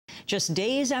just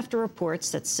days after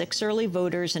reports that 6 early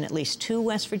voters in at least 2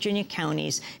 West Virginia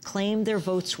counties claimed their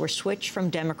votes were switched from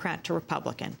Democrat to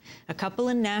Republican. A couple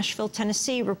in Nashville,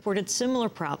 Tennessee, reported similar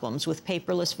problems with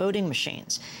paperless voting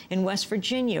machines. In West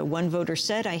Virginia, one voter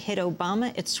said, "I hit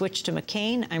Obama, it switched to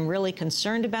McCain. I'm really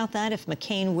concerned about that. If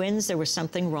McCain wins, there was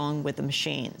something wrong with the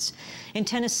machines." In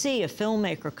Tennessee, a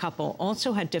filmmaker couple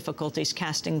also had difficulties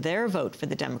casting their vote for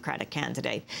the Democratic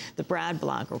candidate. The Brad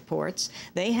blog reports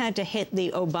they had to hit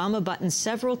the Obama button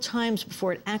several times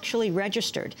before it actually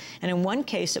registered. And in one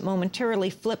case, it momentarily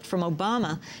flipped from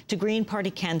Obama to Green Party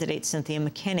candidate Cynthia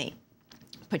McKinney.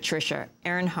 Patricia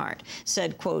Earnhardt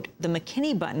said, quote, "The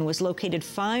McKinney button was located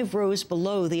 5 rows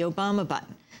below the Obama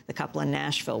button." The couple in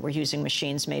Nashville were using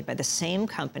machines made by the same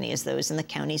company as those in the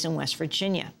counties in West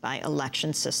Virginia, by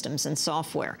Election Systems and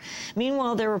Software.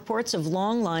 Meanwhile, there are reports of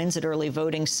long lines at early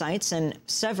voting sites in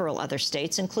several other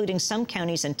states, including some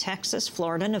counties in Texas,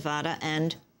 Florida, Nevada,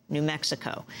 and New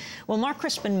Mexico. Well, Mark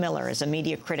Crispin Miller is a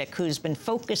media critic who's been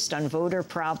focused on voter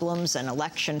problems and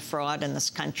election fraud in this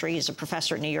country. He's a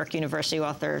professor at New York University,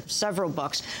 author of several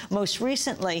books. Most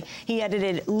recently, he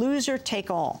edited Loser Take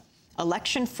All: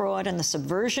 Election Fraud and the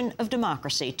Subversion of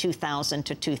Democracy, 2000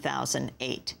 to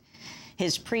 2008.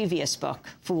 His previous book,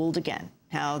 Fooled Again: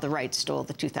 How the Right Stole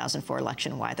the 2004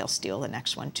 Election, Why They'll Steal the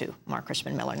Next One, too. Mark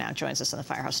Crispin Miller now joins us in the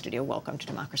Firehouse studio. Welcome to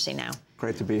Democracy Now!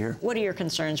 Great to be here. What are your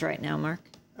concerns right now, Mark?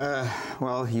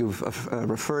 Well, you've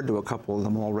referred to a couple of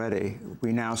them already.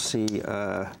 We now see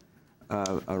a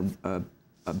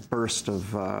burst of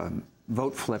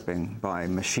vote flipping by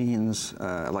machines,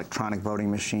 electronic voting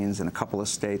machines in a couple of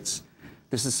states.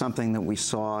 This is something that we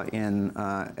saw in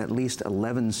at least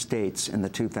 11 states in the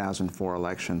 2004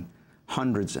 election.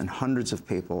 Hundreds and hundreds of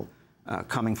people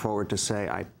coming forward to say,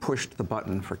 "I pushed the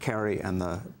button for Kerry and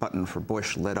the button for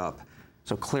Bush lit up."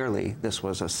 So clearly, this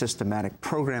was a systematic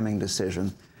programming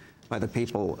decision by the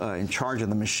people in charge of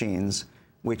the machines,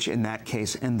 which in that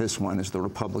case, and this one, is the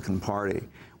Republican Party.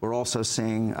 We're also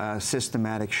seeing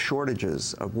systematic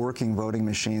shortages of working voting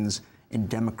machines in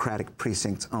Democratic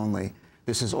precincts only.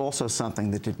 This is also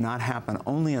something that did not happen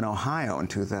only in Ohio in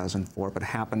 2004, but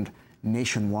happened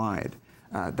nationwide.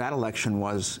 That election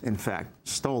was, in fact,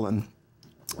 stolen.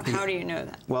 How do you know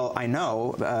that? Well, I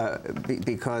know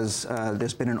because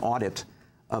there's been an audit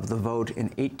of the vote in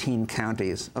 18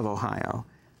 counties of Ohio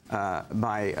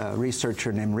by a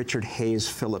researcher named Richard Hayes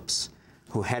Phillips,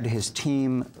 who had his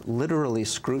team literally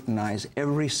scrutinize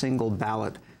every single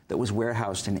ballot that was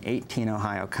warehoused in 18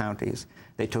 Ohio counties.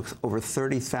 They took over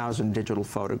 30,000 digital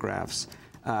photographs.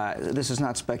 This is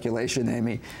not speculation,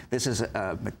 Amy. This is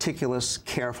a meticulous,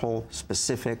 careful,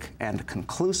 specific, and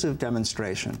conclusive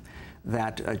demonstration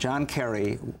that John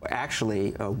Kerry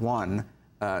actually won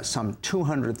some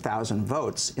 200,000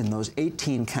 votes in those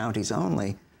 18 counties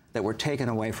only that were taken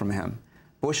away from him.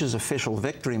 Bush's official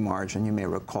victory margin, you may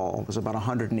recall, was about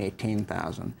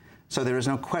 118,000. So there is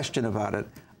no question about it.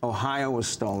 Ohio was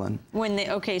stolen.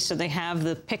 Okay, so they have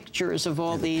the pictures of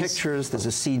all these pictures. There's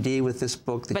a CD with this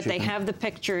book. But they have the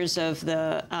pictures of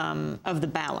the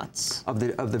ballots. Of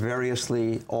the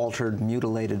variously altered,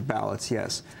 mutilated ballots.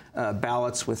 Yes,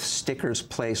 ballots with stickers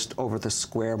placed over the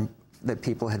square that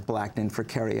people had blacked in for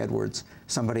Kerry Edwards.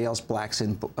 Somebody else blacks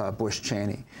in Bush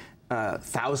Cheney.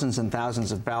 Thousands and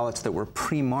thousands of ballots that were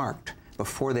pre-marked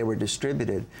before they were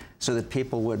distributed, so that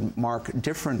people would mark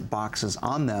different boxes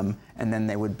on them, and then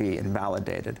they would be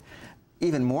invalidated.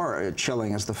 Even more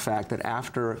chilling is the fact that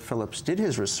after Phillips did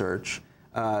his research,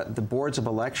 the boards of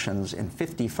elections in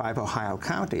 55 Ohio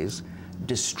counties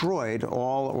destroyed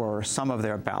all or some of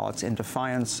their ballots in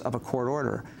defiance of a court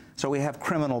order. So we have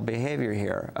criminal behavior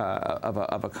here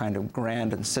of a kind of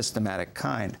grand and systematic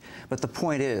kind. But the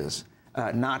point is,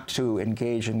 not to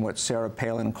engage in what Sarah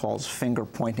Palin calls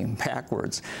finger-pointing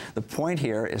backwards. The point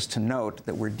here is to note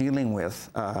that we're dealing with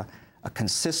a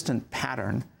consistent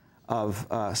pattern of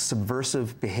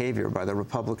subversive behavior by the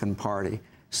Republican Party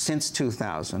since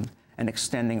 2000 and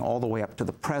extending all the way up to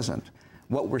the present.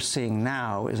 What we're seeing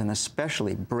now is an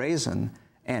especially brazen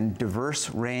and diverse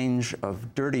range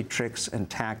of dirty tricks and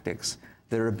tactics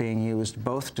that are being used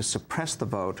both to suppress the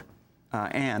vote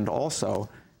and also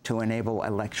to enable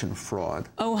election fraud.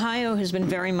 Ohio has been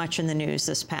very much in the news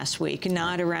this past week,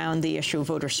 not around the issue of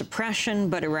voter suppression,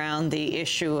 but around the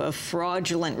issue of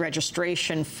fraudulent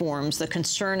registration forms, the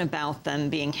concern about them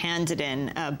being handed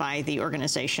in by the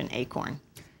organization Acorn.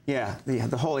 Yeah,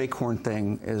 the whole Acorn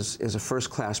thing is a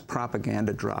first-class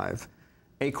propaganda drive.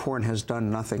 Acorn has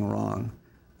done nothing wrong.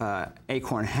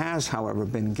 Acorn has, however,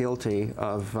 been guilty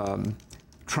of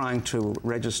trying to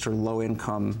register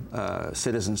low-income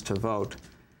citizens to vote.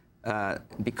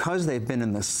 because they've been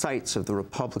in the sights of the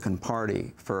Republican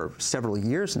Party for several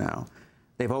years now,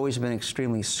 they've always been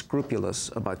extremely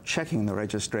scrupulous about checking the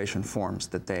registration forms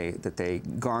that they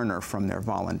garner from their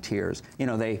volunteers. You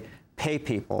know, they pay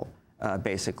people,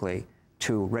 basically,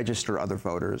 to register other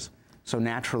voters. So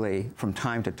naturally, from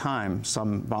time to time,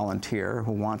 some volunteer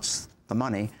who wants the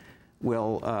money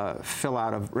will fill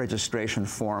out a registration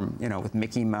form, you know, with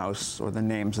Mickey Mouse or the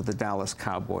names of the Dallas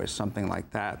Cowboys, something like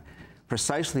that,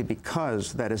 precisely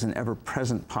because that is an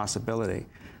ever-present possibility.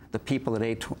 The people at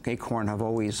Acorn have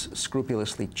always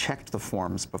scrupulously checked the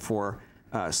forms before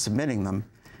submitting them.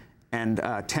 And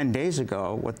 10 days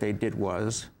ago, what they did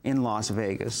was, in Las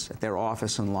Vegas, at their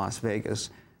office in Las Vegas,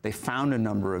 they found a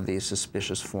number of these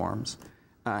suspicious forms,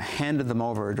 handed them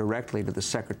over directly to the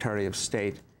Secretary of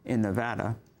State in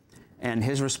Nevada, and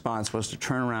his response was to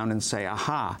turn around and say,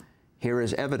 aha, here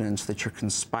is evidence that you're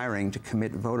conspiring to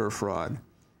commit voter fraud.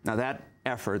 Now that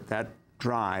effort, that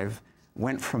drive,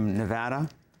 went from Nevada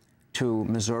to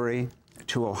Missouri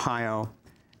to Ohio,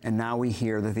 and now we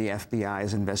hear that the FBI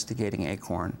is investigating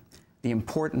Acorn. The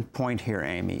important point here,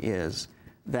 Amy, is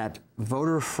that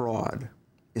voter fraud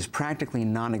is practically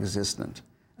non-existent.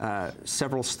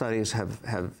 Several studies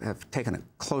have taken a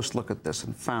close look at this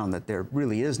and found that there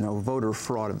really is no voter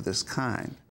fraud of this kind.